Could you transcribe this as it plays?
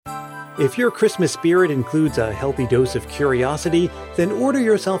If your Christmas spirit includes a healthy dose of curiosity, then order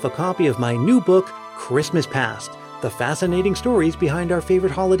yourself a copy of my new book, Christmas Past, the fascinating stories behind our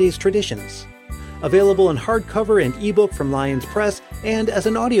favorite holidays' traditions. Available in hardcover and ebook from Lions Press, and as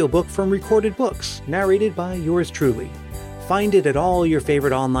an audiobook from Recorded Books, narrated by yours truly. Find it at all your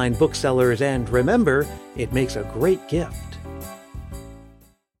favorite online booksellers, and remember, it makes a great gift.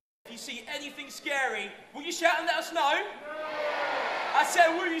 If you see anything scary, will you shout and let us know? I said,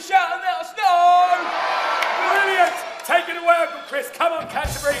 will you shout and let us know? Brilliant! Take it away, Uncle Chris. Come on,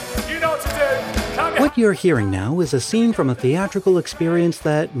 Canterbury. You know what to do. Come What you're hearing now is a scene from a theatrical experience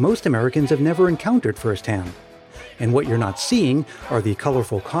that most Americans have never encountered firsthand. And what you're not seeing are the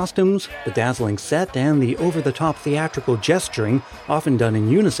colorful costumes, the dazzling set, and the over-the-top theatrical gesturing, often done in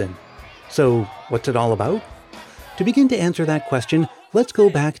unison. So, what's it all about? To begin to answer that question, let's go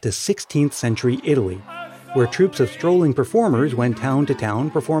back to 16th century Italy, where troops of strolling performers went town to town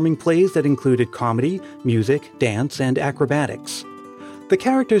performing plays that included comedy, music, dance, and acrobatics. The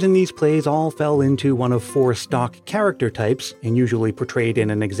characters in these plays all fell into one of 4 stock character types, and usually portrayed in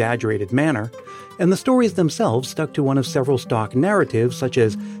an exaggerated manner, and the stories themselves stuck to one of several stock narratives, such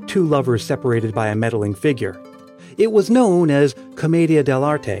as 2 lovers separated by a meddling figure. It was known as Commedia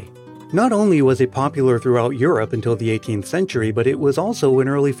dell'arte. Not only was it popular throughout Europe until the 18th century, but it was also an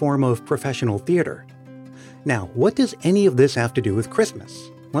early form of professional theater. Now, what does any of this have to do with Christmas?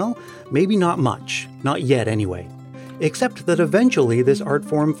 Well, maybe not much. Not yet, anyway. Except that eventually this art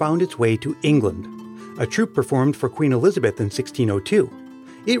form found its way to England. A troupe performed for Queen Elizabeth in 1602.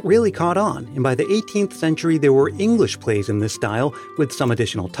 It really caught on, and by the 18th century there were English plays in this style with some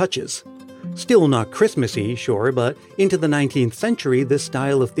additional touches. Still not Christmassy, sure, but into the 19th century this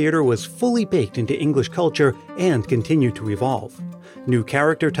style of theater was fully baked into English culture and continued to evolve. New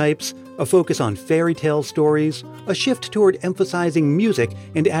character types, a focus on fairy tale stories, a shift toward emphasizing music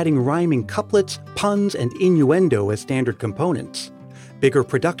and adding rhyming couplets, puns, and innuendo as standard components. Bigger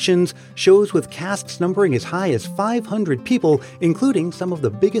productions, shows with casts numbering as high as 500 people, including some of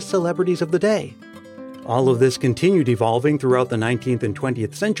the biggest celebrities of the day. All of this continued evolving throughout the 19th and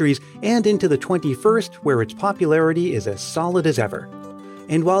 20th centuries and into the 21st, where its popularity is as solid as ever.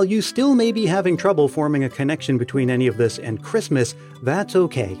 And while you still may be having trouble forming a connection between any of this and Christmas, that's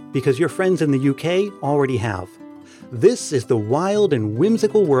okay, because your friends in the UK already have. This is the wild and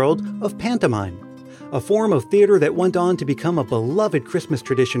whimsical world of pantomime, a form of theater that went on to become a beloved Christmas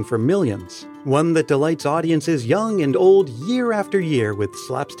tradition for millions, one that delights audiences young and old year after year with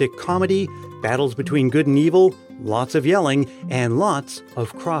slapstick comedy, battles between good and evil, lots of yelling, and lots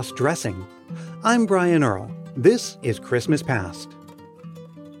of cross-dressing. I'm Brian Earl. This is Christmas Past.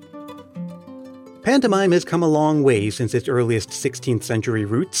 Pantomime has come a long way since its earliest 16th century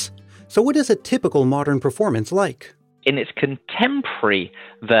roots. So what is a typical modern performance like? In its contemporary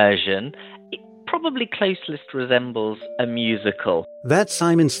version, it probably closely resembles a musical. That's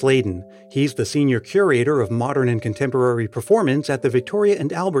Simon Sladen. He's the senior curator of modern and contemporary performance at the Victoria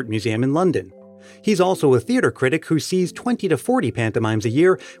and Albert Museum in London. He's also a theatre critic who sees 20 to 40 pantomimes a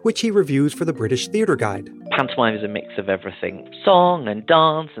year, which he reviews for the British Theatre Guide. Pantomime is a mix of everything. Song and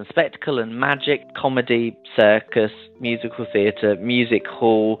dance and spectacle and magic, comedy, circus, musical theatre, music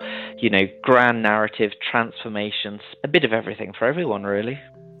hall, grand narrative, transformations, a bit of everything for everyone, really.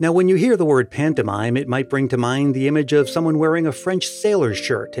 Now, when you hear the word pantomime, it might bring to mind the image of someone wearing a French sailor's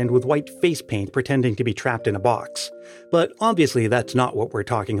shirt and with white face paint pretending to be trapped in a box. But obviously that's not what we're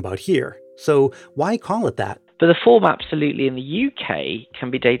talking about here. So why call it that? But the form absolutely in the UK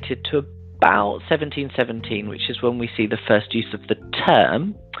can be dated to about 1717, which is when we see the first use of the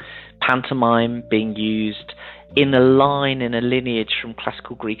term pantomime being used in a lineage from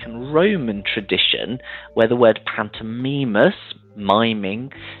classical Greek and Roman tradition, where the word pantomimus,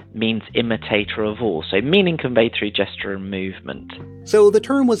 miming, means imitator of all, so meaning conveyed through gesture and movement. So the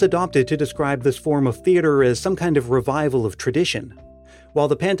term was adopted to describe this form of theater as some kind of revival of tradition. While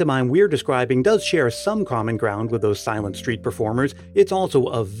the pantomime we're describing does share some common ground with those silent street performers, it's also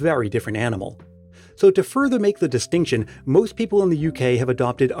a very different animal. So to further make the distinction, most people in the UK have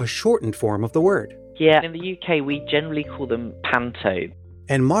adopted a shortened form of the word. Yeah, in the UK we generally call them panto.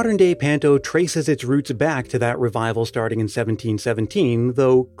 And modern-day panto traces its roots back to that revival starting in 1717,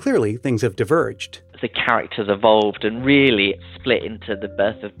 though clearly things have diverged. The characters evolved and really split into the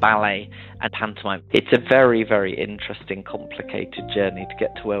birth of ballet and pantomime. It's a very, very interesting, complicated journey to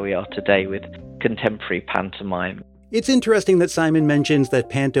get to where we are today with contemporary pantomime. It's interesting that Simon mentions that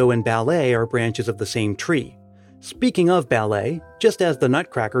panto and ballet are branches of the same tree. Speaking of ballet, just as the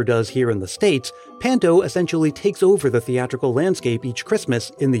Nutcracker does here in the States, panto essentially takes over the theatrical landscape each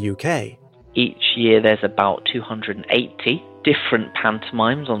Christmas in the UK. Each year there's about 280 different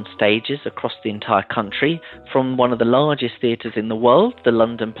pantomimes on stages across the entire country, from one of the largest theatres in the world, the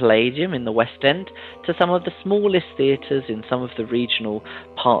London Palladium in the West End, to some of the smallest theatres in some of the regional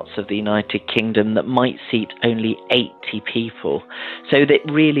parts of the United Kingdom that might seat only 80 people. So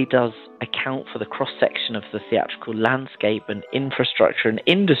that really does account for the cross-section of the theatrical landscape and infrastructure and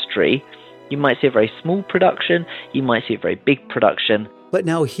industry. You might see a very small production, you might see a very big production. But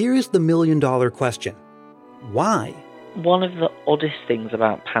now here's the million-dollar question. Why? One of the oddest things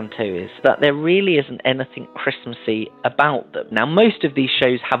about Panto is that there really isn't anything Christmassy about them. Now, most of these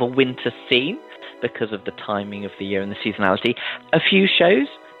shows have a winter theme because of the timing of the year and the seasonality. A few shows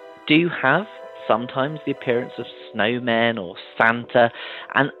do have sometimes the appearance of snowmen or Santa,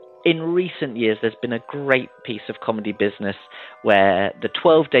 and in recent years, there's been a great piece of comedy business where the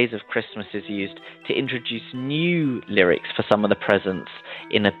 12 Days of Christmas is used to introduce new lyrics for some of the presents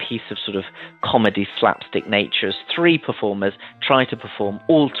in a piece of sort of comedy slapstick nature, as 3 performers try to perform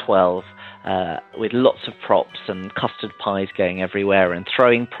all 12 with lots of props and custard pies going everywhere and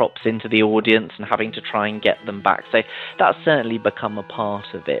throwing props into the audience and having to try and get them back. So that's certainly become a part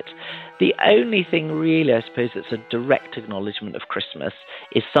of it. The only thing really, I suppose, that's a direct acknowledgement of Christmas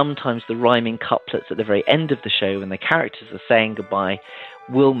is sometimes the rhyming couplets at the very end of the show when the characters are saying goodbye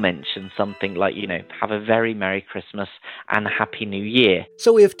will mention something like, have a very Merry Christmas and Happy New Year.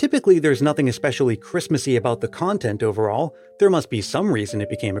 So if typically there's nothing especially Christmassy about the content overall, there must be some reason it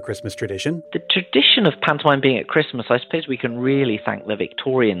became a Christmas tradition. The tradition of pantomime being at Christmas, I suppose we can really thank the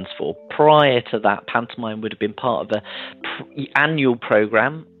Victorians for. Prior to that, pantomime would have been part of the annual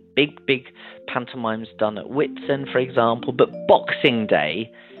programme. Big pantomimes done at Whitsun, for example, but Boxing Day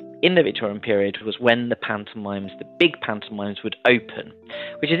in the Victorian period was when the big pantomimes would open,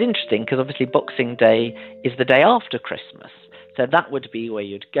 which is interesting because obviously Boxing Day is the day after Christmas. So that would be where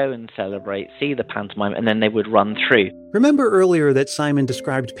you'd go and celebrate, see the pantomime, and then they would run through. Remember earlier that Simon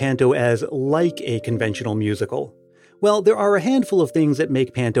described Panto as like a conventional musical? Well, there are a handful of things that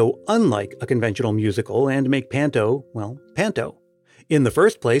make Panto unlike a conventional musical and make Panto, well, Panto. In the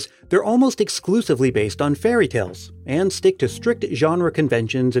first place, they're almost exclusively based on fairy tales, and stick to strict genre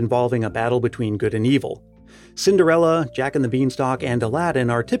conventions involving a battle between good and evil. Cinderella, Jack and the Beanstalk, and Aladdin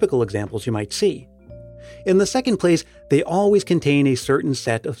are typical examples you might see. In the second place, they always contain a certain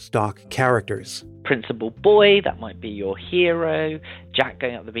set of stock characters. Principal boy, that might be your hero, Jack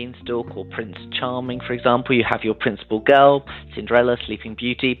going up the beanstalk, or Prince Charming, for example. You have your principal girl, Cinderella, Sleeping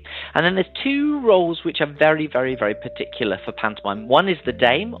Beauty. And then there's 2 roles which are very, very, very particular for pantomime. One is the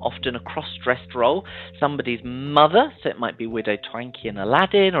dame, often a cross-dressed role, somebody's mother, so it might be Widow Twankey in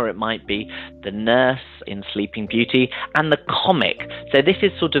Aladdin, or it might be the nurse in Sleeping Beauty, and the comic. So this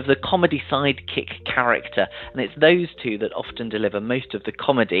is sort of the comedy sidekick character, and it's those 2 that often deliver most of the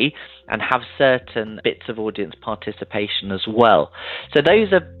comedy and have certain bits of audience participation as well. So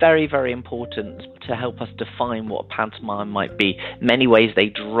those are very, very important to help us define what a pantomime might be. In many ways, they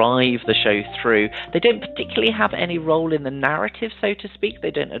drive the show through. They don't particularly have any role in the narrative, so to speak.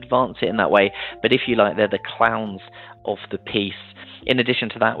 They don't advance it in that way. But if you like, they're the clowns of the piece. In addition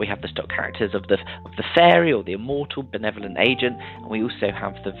to that, we have the stock characters of the fairy or the immortal benevolent agent, and we also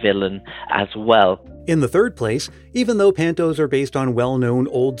have the villain as well. In the third place, even though pantos are based on well-known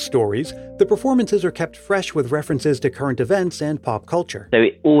old stories, the performances are kept fresh with references to current events and pop culture. So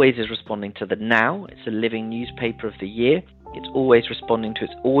it always is responding to the now. It's a living newspaper of the year. It's always responding to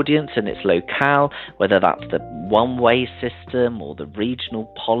its audience and its locale, whether that's the one-way system or the regional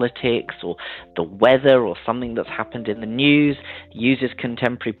politics or the weather or something that's happened in the news. It uses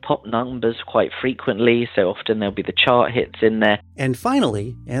contemporary pop numbers quite frequently, so often there'll be the chart hits in there. And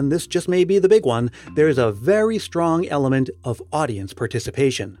finally, and this just may be the big one, there's a very strong element of audience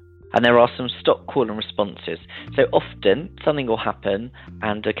participation. And there are some stock call and responses. So often something will happen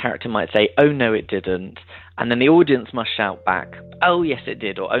and a character might say, "Oh no, it didn't." And then the audience must shout back, "Oh yes, it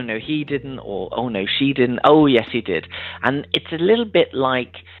did," or "Oh no, he didn't," or "Oh no, she didn't," "Oh yes, he did." And it's a little bit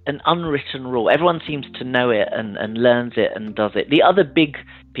like an unwritten rule. Everyone seems to know it and learns it and does it. The other big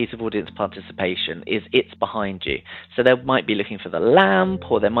piece of audience participation is "It's behind you." So they might be looking for the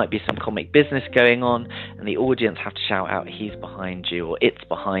lamp, or there might be some comic business going on, and the audience have to shout out, "He's behind you," or "It's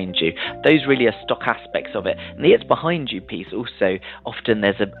behind you." Those really are stock aspects of it. And the "It's behind you" piece also, often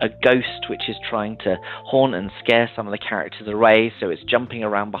there's a ghost which is trying to haunt and scare some of the characters away, so it's jumping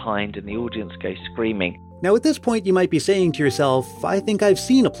around behind and the audience goes screaming. Now at this point you might be saying to yourself, "I think I've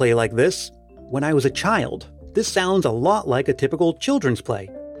seen a play like this when I was a child. This sounds a lot like a typical children's play."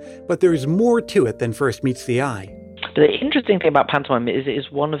 But there's more to it than first meets the eye. The interesting thing about pantomime is it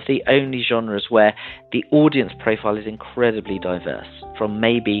is one of the only genres where the audience profile is incredibly diverse, from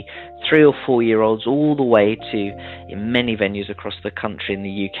maybe 3 or 4 year olds all the way to, in many venues across the country in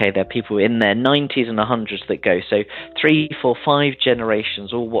the UK, there are people in their 90s and 100s that go. So 3, 4, 5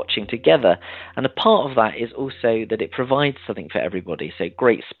 generations all watching together. And a part of that is also that it provides something for everybody. So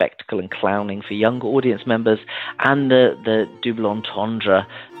great spectacle and clowning for younger audience members, and the double entendre,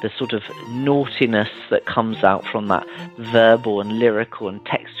 the sort of naughtiness that comes out from that verbal and lyrical and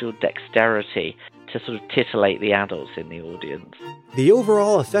textual dexterity to sort of titillate the adults in the audience. The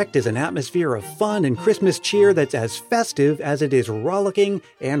overall effect is an atmosphere of fun and Christmas cheer that's as festive as it is rollicking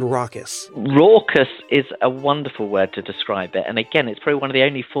and raucous. Raucous is a wonderful word to describe it. And again, it's probably one of the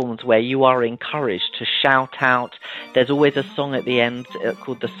only forms where you are encouraged to shout out. There's always a song at the end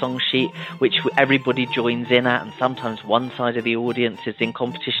called the song sheet, which everybody joins in at. And sometimes one side of the audience is in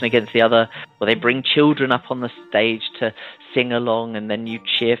competition against the other, or they bring children up on the stage to sing along, and then you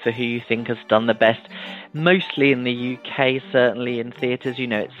cheer for who you think has done the best. Mostly in the UK, certainly in theatres,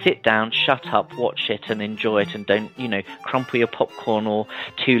 it's sit down, shut up, watch it and enjoy it, and don't, crumple your popcorn or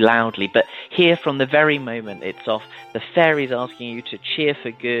too loudly. But here, from the very moment it's off, the fairy's asking you to cheer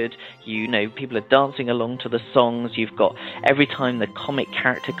for good. People are dancing along to the songs. You've got, every time the comic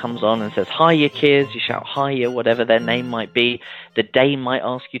character comes on and says, "Hiya, kids," you shout "Hiya," whatever their name might be. The dame might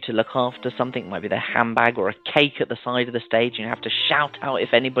ask you to look after something. It might be their handbag or a cake at the side of the stage, and you have to shout out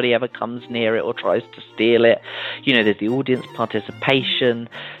if anybody ever comes near it or tries to steal it. There's the audience participation.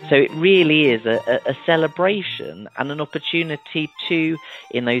 So it really is a celebration and an opportunity to,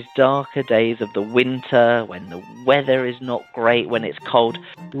 in those darker days of the winter, when the weather is not great, when it's cold,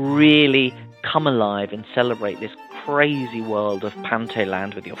 really come alive and celebrate this crazy world of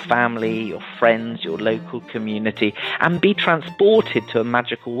Pantoland with your family, your friends, your local community, and be transported to a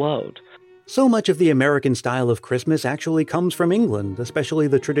magical world. So much of the American style of Christmas actually comes from England, especially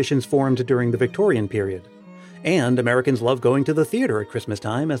the traditions formed during the Victorian period. And Americans love going to the theater at Christmas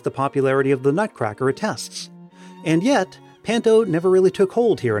time, as the popularity of the Nutcracker attests. And yet, Panto never really took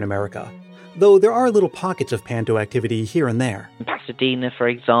hold here in America, though there are little pockets of Panto activity here and there. In Pasadena, for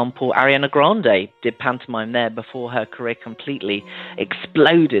example, Ariana Grande did pantomime there before her career completely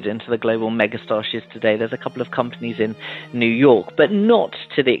exploded into the global megastar she is today. There's a couple of companies in New York, but not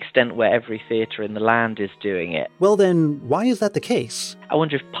to the extent where every theatre in the land is doing it. Well then, why is that the case? I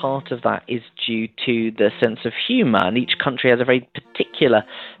wonder if part of that is due to the sense of humour, and each country has a very particular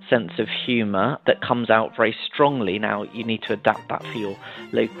sense of humour that comes out very strongly. Now, you need to adapt that for your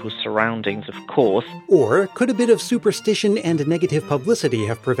local surroundings, of course. Or could a bit of superstition and negative publicity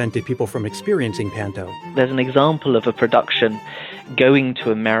have prevented people from experiencing Panto? There's an example of a production going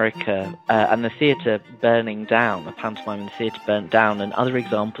to America and the theatre burning down, the pantomime in the theatre burnt down, and other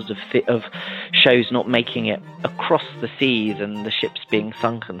examples of shows not making it across the seas and the ships being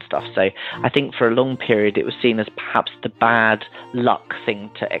sunk and stuff. So I think for a long period it was seen as perhaps the bad luck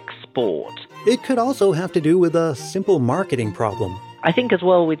thing to export. It could also have to do with a simple marketing problem. I think as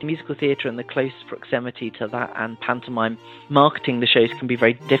well, with musical theatre and the close proximity to that and pantomime, marketing the shows can be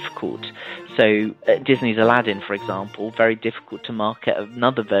very difficult. So Disney's Aladdin, for example, very difficult to market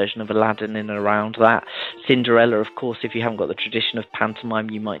another version of Aladdin in and around that. Cinderella, of course, if you haven't got the tradition of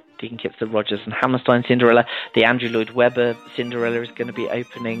pantomime, you might think it's the Rodgers and Hammerstein Cinderella. The Andrew Lloyd Webber Cinderella is going to be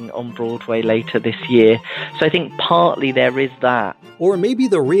opening on Broadway later this year. So I think partly there is that. Or maybe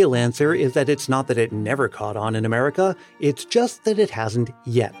the real answer is that it's not that it never caught on in America, it's just that it hasn't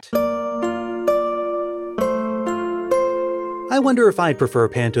yet. I wonder if I'd prefer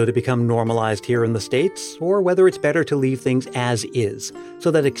Panto to become normalized here in the States, or whether it's better to leave things as is,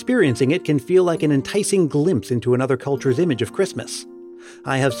 so that experiencing it can feel like an enticing glimpse into another culture's image of Christmas.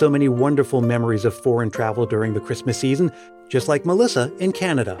 I have so many wonderful memories of foreign travel during the Christmas season, just like Melissa in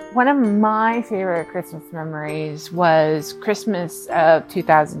Canada. One of my favorite Christmas memories was Christmas of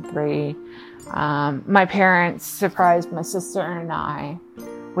 2003. My parents surprised my sister and I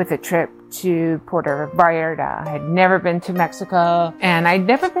with a trip to Puerto Vallarta. I had never been to Mexico, and I'd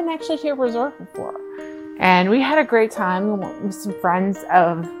never been actually to a resort before. And we had a great time with some friends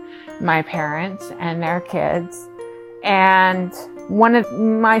of my parents and their kids. And one of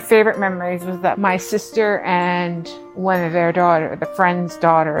my favorite memories was that my sister and one of their the friend's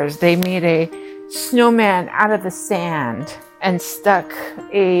daughters, they made a snowman out of the sand and stuck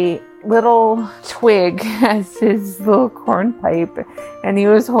a little twig as his little cornpipe, and he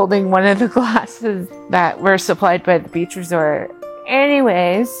was holding one of the glasses that were supplied by the beach resort.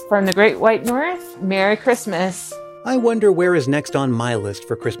 Anyways, from the Great White North, Merry Christmas. I wonder where is next on my list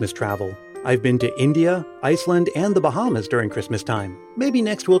for Christmas travel. I've been to India, Iceland, and the Bahamas during Christmas time. Maybe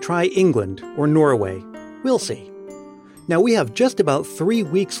next we'll try England or Norway. We'll see. Now we have just about 3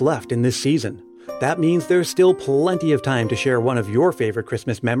 weeks left in this season, That means there's still plenty of time to share one of your favorite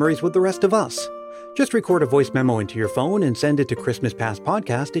Christmas memories with the rest of us. Just record a voice memo into your phone and send it to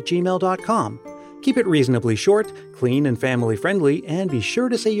christmaspastpodcast@gmail.com. Keep it reasonably short, clean and family-friendly, and be sure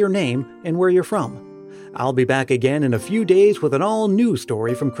to say your name and where you're from. I'll be back again in a few days with an all-new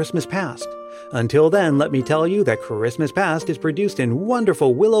story from Christmas Past. Until then, let me tell you that Christmas Past is produced in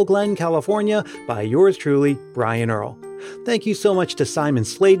wonderful Willow Glen, California by yours truly, Brian Earl. Thank you so much to Simon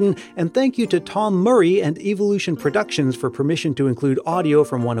Sladen, and thank you to Tom Murray and Evolution Productions for permission to include audio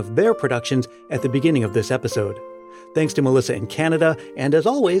from one of their productions at the beginning of this episode. Thanks to Melissa in Canada, and as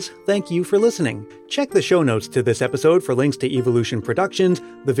always, thank you for listening. Check the show notes to this episode for links to Evolution Productions,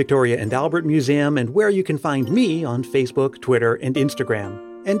 the Victoria and Albert Museum, and where you can find me on Facebook, Twitter, and Instagram.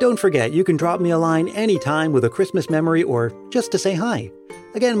 And don't forget, you can drop me a line anytime with a Christmas memory or just to say hi.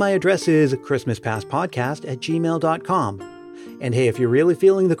 Again, my address is christmaspastpodcast@gmail.com. And hey, if you're really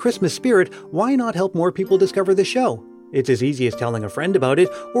feeling the Christmas spirit, why not help more people discover the show? It's as easy as telling a friend about it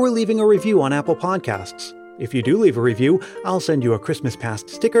or leaving a review on Apple Podcasts. If you do leave a review, I'll send you a Christmas Past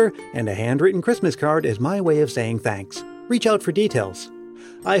sticker and a handwritten Christmas card as my way of saying thanks. Reach out for details.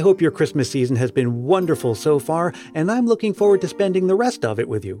 I hope your Christmas season has been wonderful so far, and I'm looking forward to spending the rest of it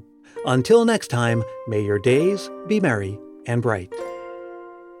with you. Until next time, may your days be merry and bright.